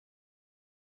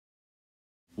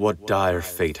What dire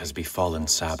fate has befallen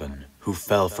Sabin, who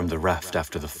fell from the raft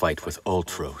after the fight with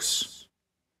Ultros?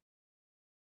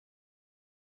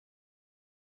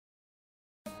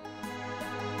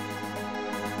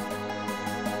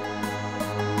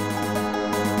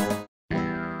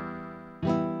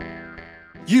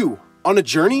 You, on a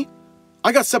journey?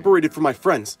 I got separated from my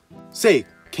friends. Say,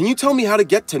 can you tell me how to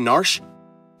get to Narsh?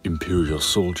 Imperial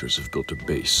soldiers have built a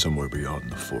base somewhere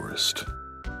beyond the forest.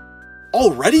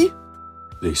 Already?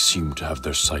 They seem to have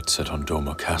their sights set on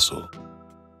Doma Castle.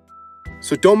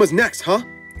 So Doma's next, huh?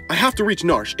 I have to reach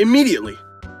Narsh immediately.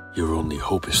 Your only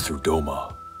hope is through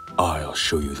Doma. I'll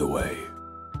show you the way.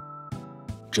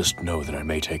 Just know that I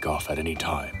may take off at any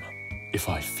time, if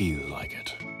I feel like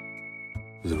it.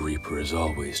 The Reaper is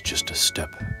always just a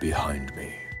step behind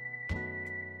me.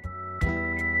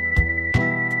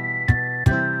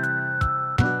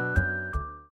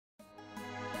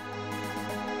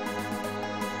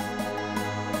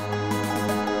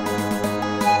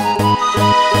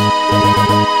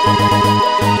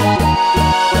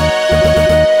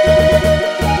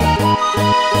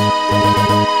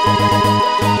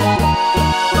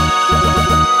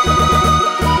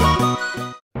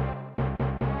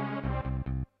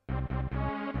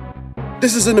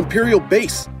 This is an Imperial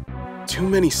base. Too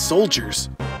many soldiers.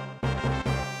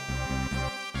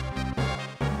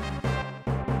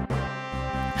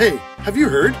 Hey, have you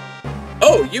heard?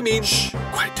 Oh, you mean... Shh,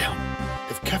 quiet down.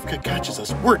 If Kefka catches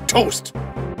us, we're toast.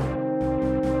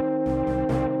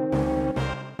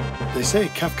 They say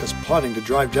Kefka's plotting to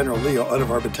drive General Leo out of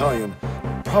our battalion,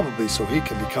 probably so he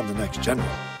can become the next general.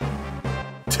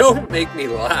 Don't make me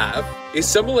laugh. If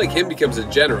someone like him becomes a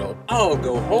general, I'll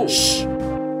go home. Shh!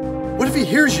 What if he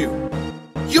hears you?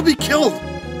 You'll be killed!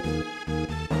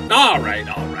 All right.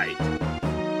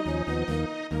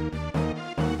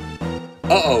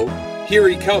 Uh-oh, here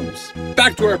he comes.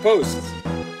 Back to our posts.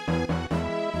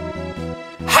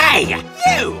 Hey,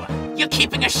 you! You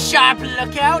keeping a sharp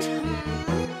lookout?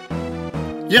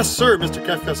 Yes, sir, Mr.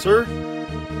 Kefka, sir.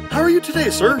 How are you today,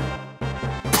 sir?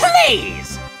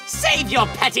 Please! Save your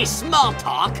petty small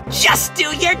talk. Just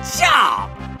do your job!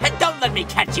 And don't let me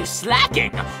catch you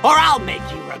slacking, or I'll make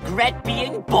you regret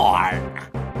being born.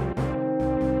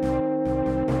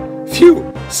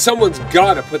 Phew! Someone's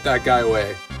gotta put that guy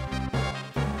away.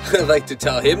 I'd like to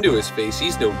tell him to his face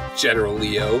he's no General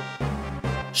Leo.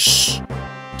 Shh!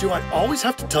 Do I always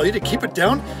have to tell you to keep it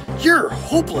down? You're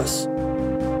hopeless!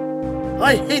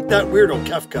 I hate that weirdo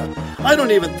Kefka. I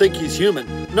don't even think he's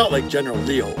human, not like General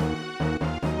Leo.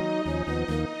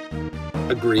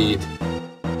 Agreed.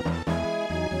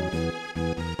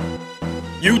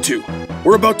 You two,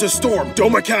 we're about to storm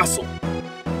Doma Castle.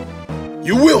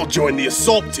 You will join the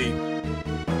assault team.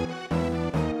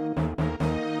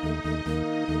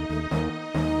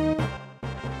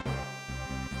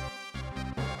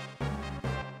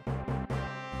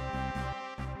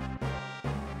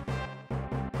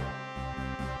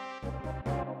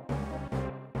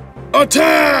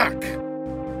 Attack!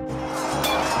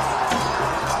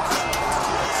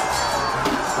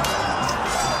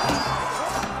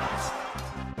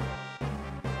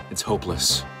 It's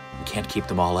hopeless. We can't keep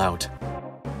them all out.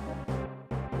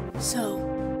 So,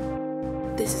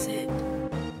 this is it.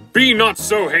 Be not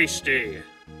so hasty.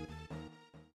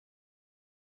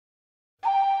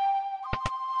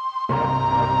 The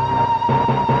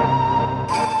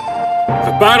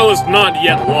battle is not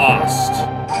yet lost.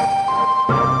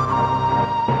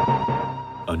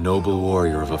 A noble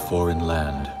warrior of a foreign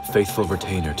land, faithful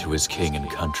retainer to his king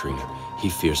and country, he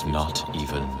fears not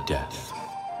even death.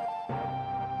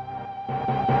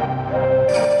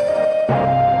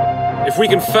 If we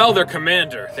can fell their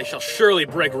commander, they shall surely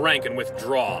break rank and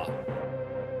withdraw.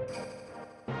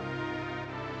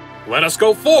 Let us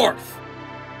go forth!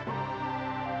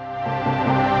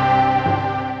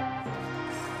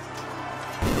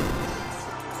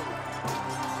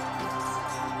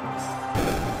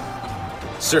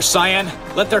 Sir Cyan,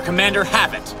 let their commander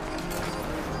have it.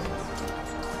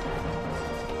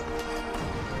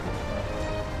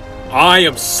 I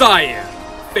am Cyan,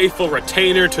 faithful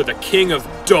retainer to the King of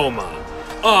Doma.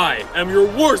 I am your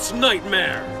worst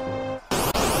nightmare!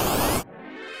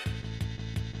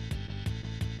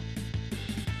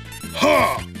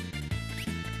 Ha!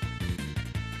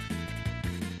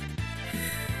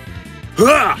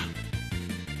 Ha!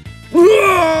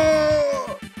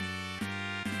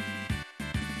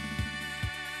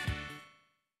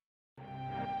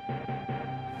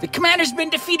 The commander's been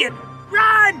defeated.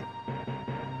 Run!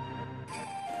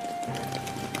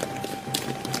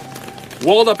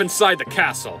 Walled up inside the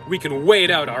castle, we can wait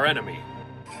out our enemy.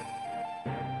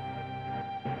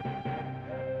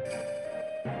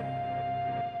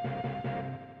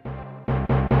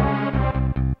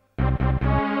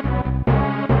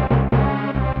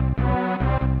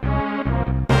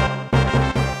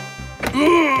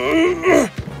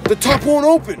 The top won't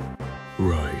open!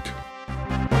 Right.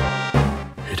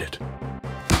 Hit it.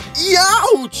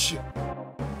 Youch!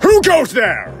 Who goes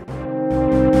there?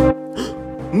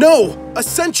 No! A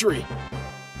sentry!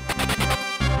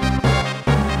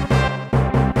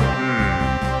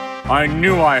 I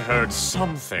knew I heard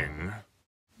something.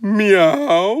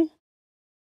 Meow?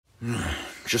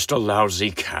 Just a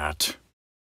lousy cat.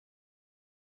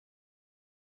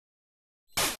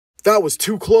 That was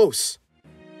too close.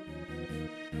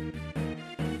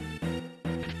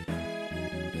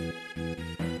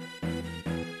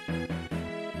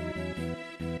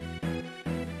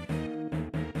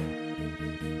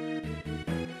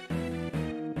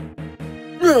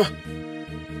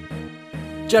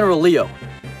 General Leo,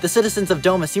 the citizens of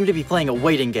Doma seem to be playing a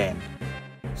waiting game.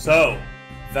 So,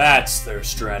 that's their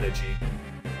strategy.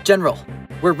 General,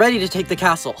 we're ready to take the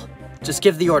castle. Just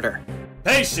give the order.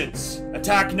 Patience!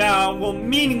 Attack now and we'll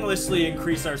meaninglessly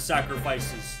increase our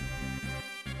sacrifices.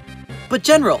 But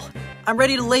General, I'm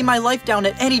ready to lay my life down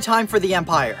at any time for the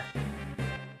Empire.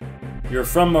 You're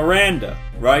from Miranda,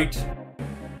 right?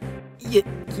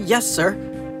 Yes, sir.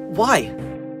 Why?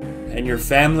 And your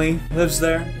family lives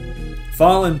there?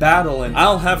 Fall in battle and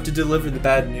I'll have to deliver the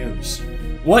bad news.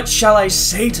 What shall I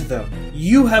say to them?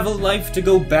 You have a life to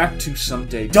go back to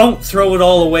someday. Don't throw it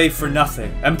all away for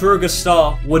nothing. Emperor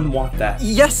Gastal wouldn't want that.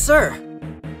 Yes, sir.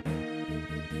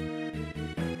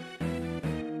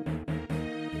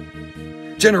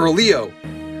 General Leo,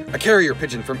 a carrier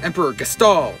pigeon from Emperor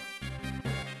Gastal.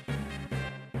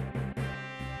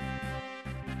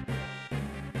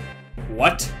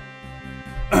 What?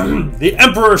 The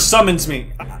Emperor summons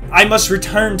me. I must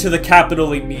return to the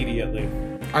capital immediately.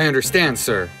 I understand,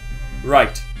 sir.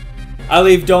 Right. I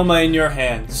leave Doma in your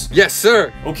hands. Yes,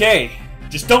 sir. Okay,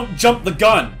 just don't jump the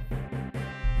gun.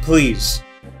 Please.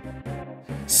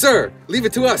 Sir, leave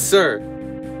it to us, sir.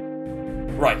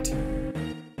 Right.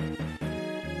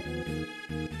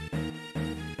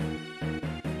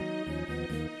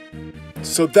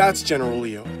 So that's General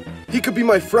Leo. He could be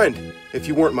my friend, if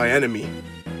you weren't my enemy.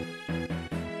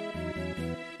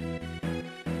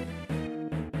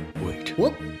 Wait.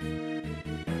 Whoop.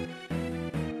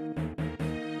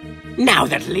 Now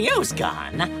that Leo's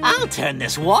gone, I'll turn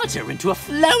this water into a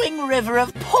flowing river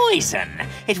of poison.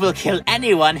 It will kill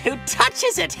anyone who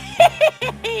touches it.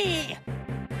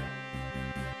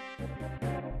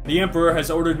 The Emperor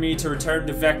has ordered me to return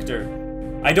to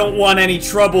Vector. I don't want any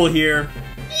trouble here.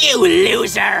 You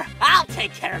loser! I'll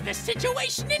take care of this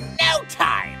situation in no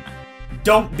time.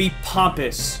 Don't be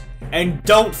pompous. And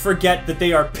don't forget that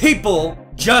they are people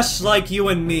just like you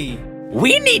and me.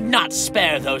 We need not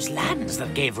spare those lands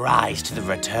that gave rise to the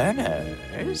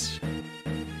returners.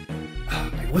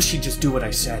 I wish he'd just do what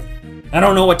I said. I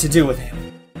don't know what to do with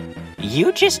him.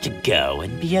 You just go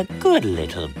and be a good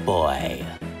little boy.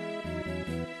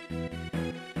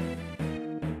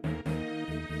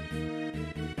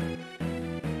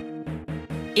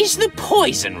 Is the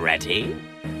poison ready?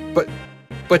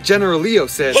 But General Leo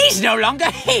said... He's no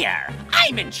longer here!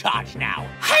 I'm in charge now!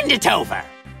 Hand it over!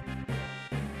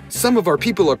 Some of our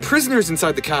people are prisoners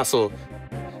inside the castle.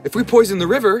 If we poison the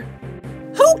river...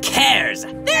 Who cares?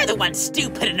 They're the ones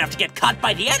stupid enough to get caught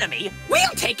by the enemy. We'll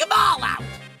take them all out!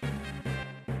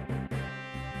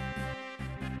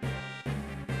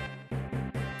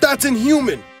 That's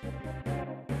inhuman!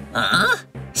 Huh?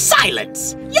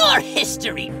 Silence! Your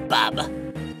history, bub!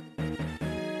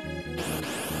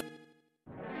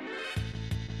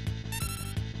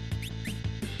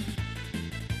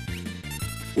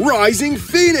 Rising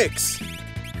Phoenix!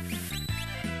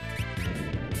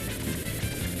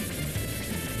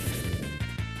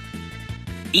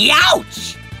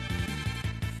 Youch!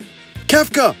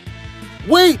 Kefka!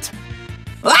 Wait!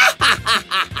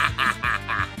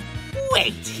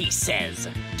 Wait, he says.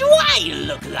 Do I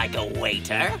look like a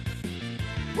waiter?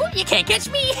 Well, you can't catch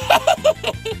me.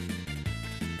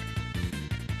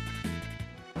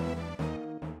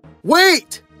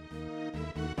 Wait!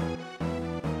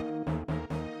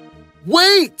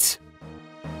 Wait!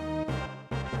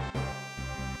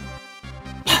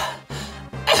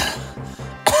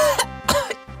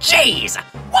 Jeez,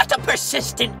 what a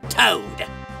persistent toad!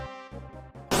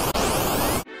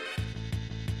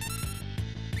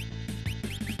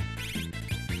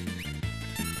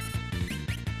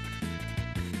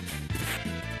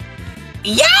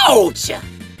 Youch!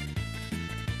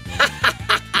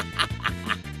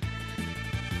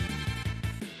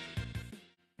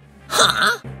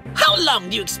 Huh? How long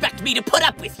do you expect me to put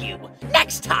up with you?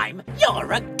 Next time,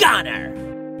 you're a goner!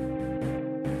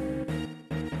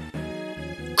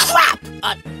 Crap!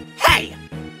 Hey!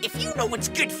 If you know what's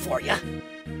good for you,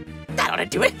 that ought to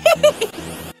do it.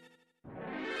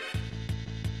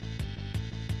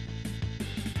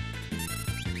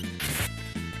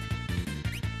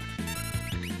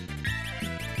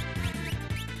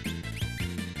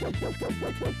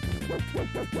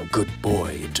 Good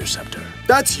boy, Interceptor.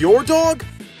 That's your dog?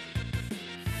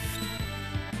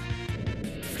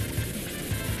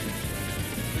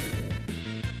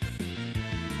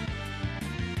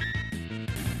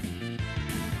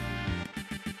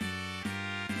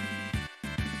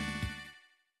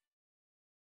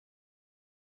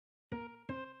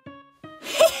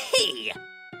 Hey!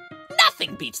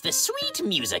 Nothing beats the sweet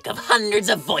music of hundreds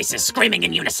of voices screaming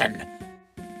in unison.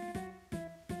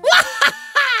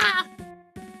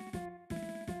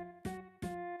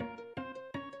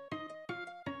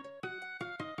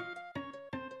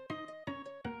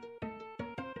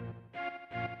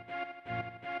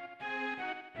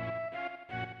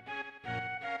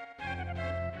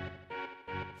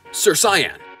 Sir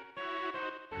Cyan!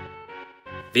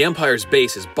 The Empire's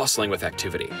base is bustling with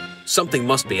activity. Something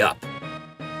must be up.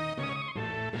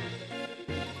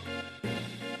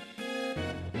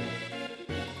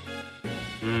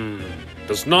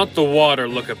 Does not the water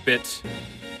look a bit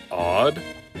odd?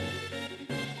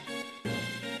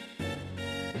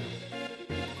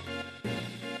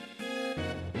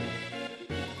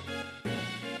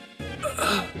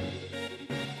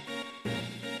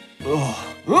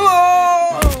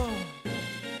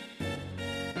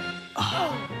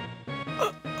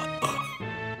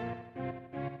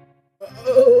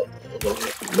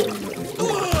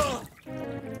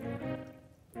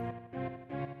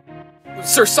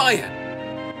 Sir Cyan!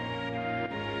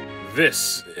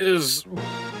 This is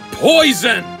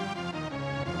poison!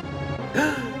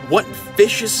 What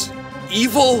vicious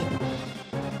evil?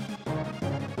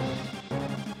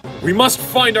 We must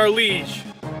find our liege.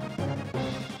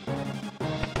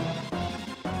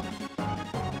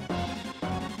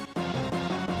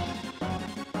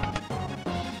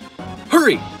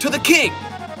 Hurry, to the king!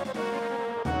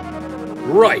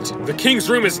 Right, the king's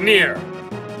room is near.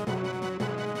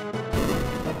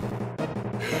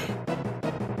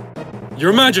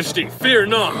 Your Majesty, fear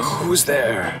not. Who's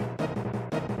there?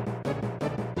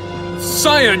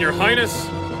 Cyan, Your Highness.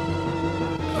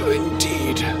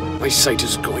 Indeed. My sight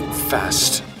is going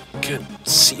fast. Can't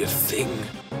see a thing.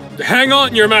 Hang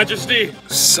on, Your Majesty.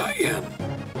 Cyan.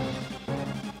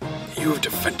 You have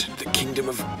defended the kingdom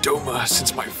of Doma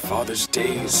since my father's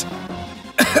days.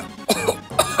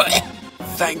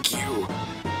 Thank you.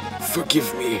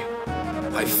 Forgive me.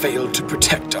 I failed to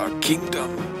protect our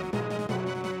kingdom.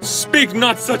 Speak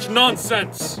not such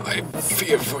nonsense! I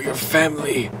fear for your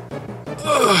family.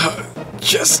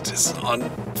 Justice on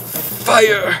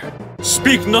fire.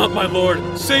 Speak not, my lord.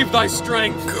 Save thy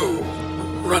strength. Go.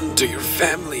 Run to your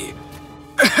family.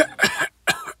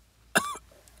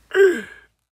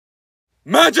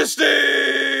 Majesty!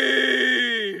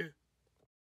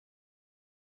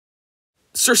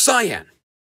 Sir Cyan!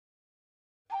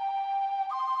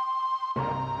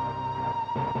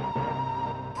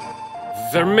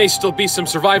 There may still be some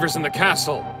survivors in the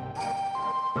castle.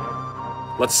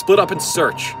 Let's split up and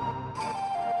search.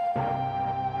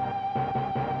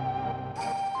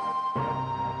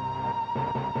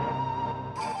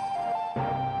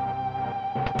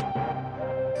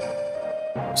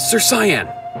 Sir Cyan!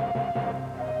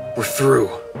 We're through.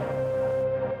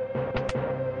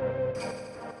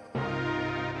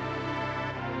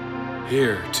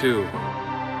 Here, too.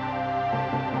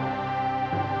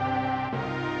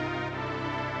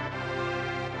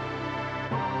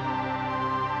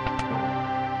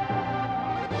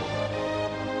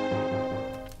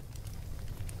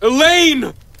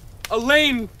 Elaine!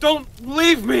 Elaine, don't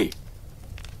leave me!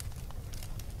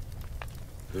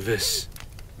 This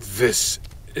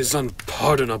is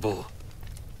unpardonable.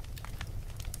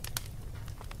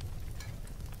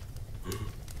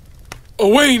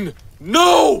 Owain,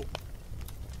 no!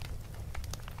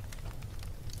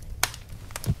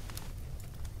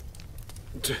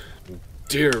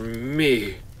 Dear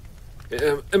me.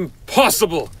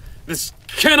 Impossible! This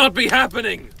cannot be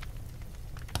happening!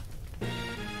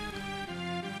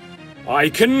 I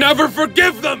can never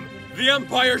forgive them! The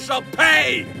Empire shall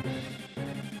pay!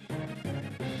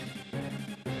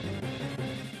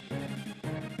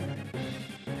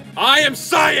 I am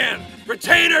Cyan,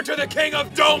 retainer to the King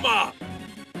of Doma!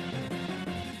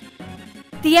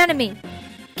 The enemy!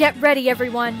 Get ready,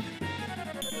 everyone!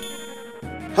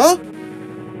 Huh?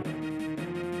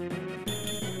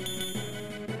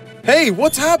 Hey,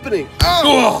 what's happening?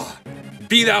 Ow! Ugh.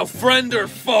 Be thou friend or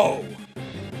foe!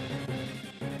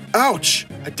 Ouch!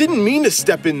 I didn't mean to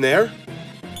step in there.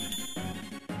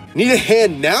 Need a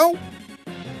hand now?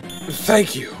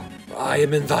 Thank you. I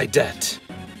am in thy debt.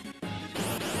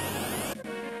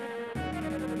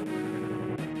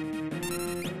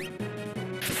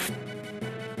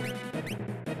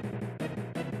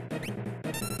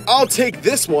 I'll take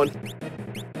this one.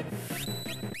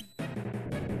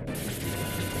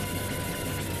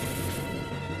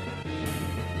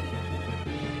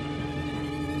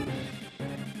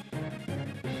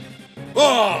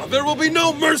 Oh, there will be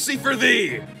no mercy for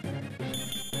thee!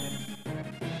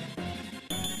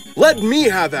 Let me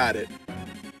have at it.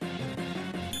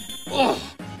 Oh,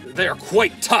 they are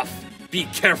quite tough. Be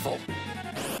careful.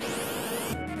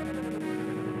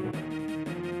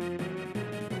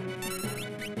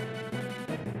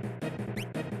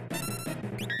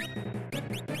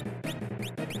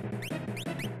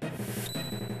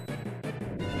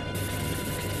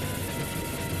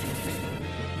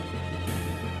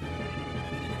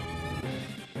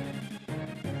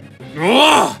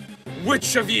 Ugh!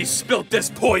 Which of ye spilt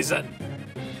this poison?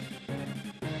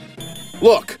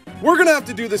 Look, we're gonna have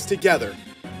to do this together.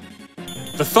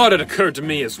 The thought had occurred to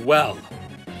me as well.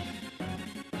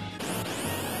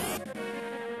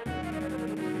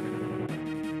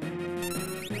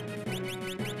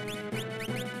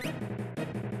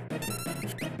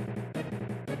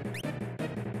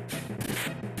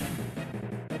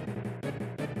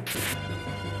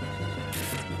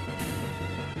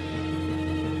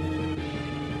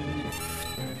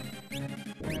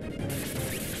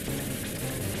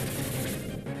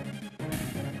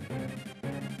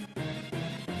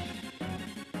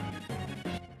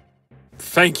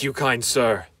 Thank you, kind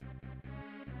sir.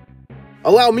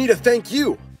 Allow me to thank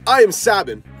you. I am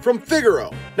Sabin, from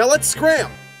Figaro. Now let's scram!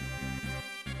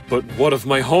 But what of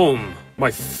my home,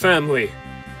 my family,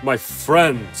 my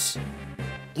friends?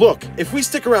 Look, if we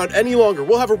stick around any longer,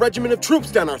 we'll have a regiment of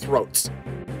troops down our throats.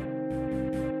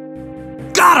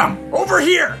 Got him! Over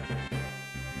here!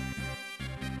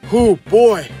 Oh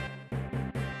boy.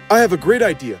 I have a great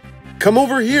idea. Come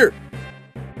over here.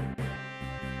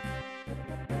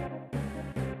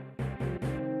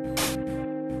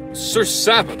 Sir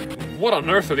Sabin, what on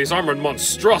earth are these armored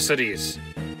monstrosities?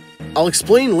 I'll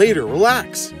explain later,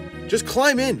 relax. Just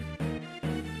climb in.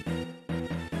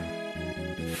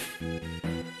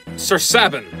 Sir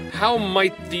Sabin, how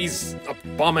might these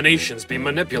abominations be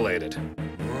manipulated?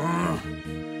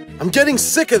 I'm getting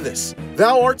sick of this.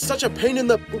 Thou art such a pain in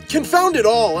the... Confound it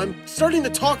all, I'm starting to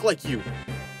talk like you.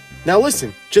 Now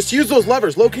listen, just use those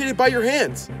levers located by your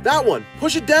hands. That one,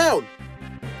 push it down.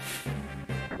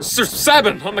 Sir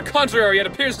Sabin, on the contrary, it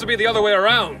appears to be the other way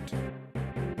around.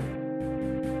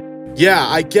 Yeah,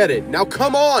 I get it. Now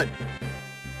come on!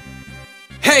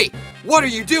 Hey! What are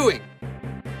you doing?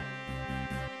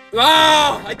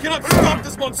 Ah! I cannot stop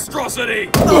this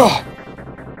monstrosity! Ugh.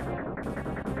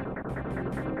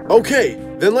 Okay,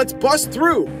 then let's bust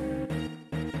through.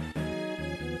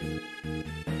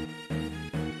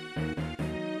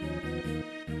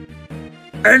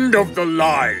 End of the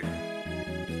line.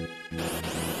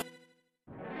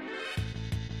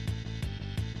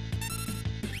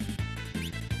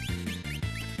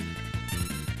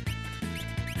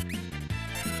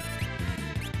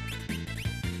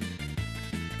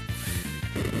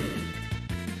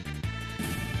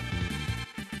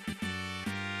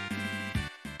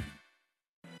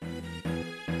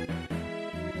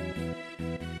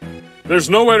 There's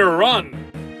nowhere to run!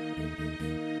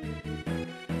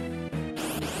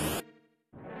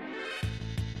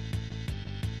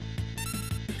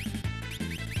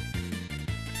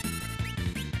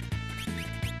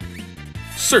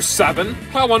 Sir Sabin,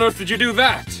 how on earth did you do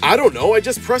that? I don't know, I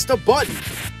just pressed a button.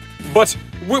 But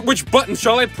which button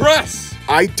shall I press?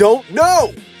 I don't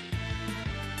know!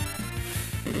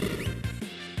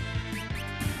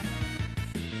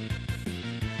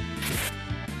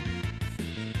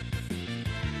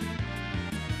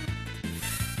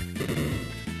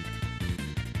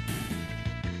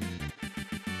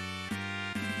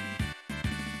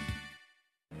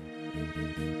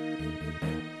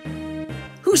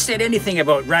 Who said anything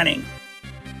about running?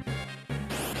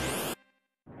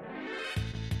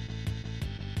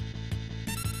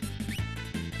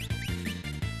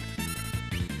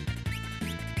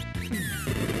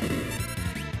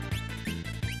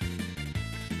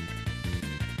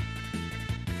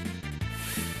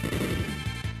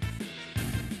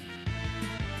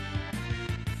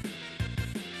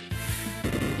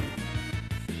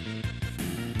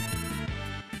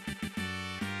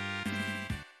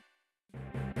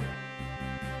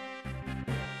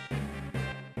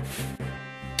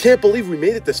 Can't believe we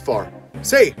made it this far.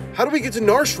 Say, how do we get to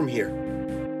Narsh from here?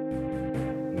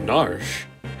 Narsh?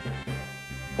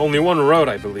 Only one road,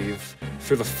 I believe,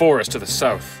 through the forest to the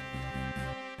south.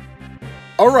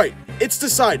 Alright, it's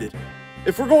decided.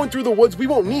 If we're going through the woods, we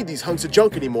won't need these hunks of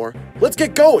junk anymore. Let's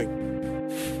get going!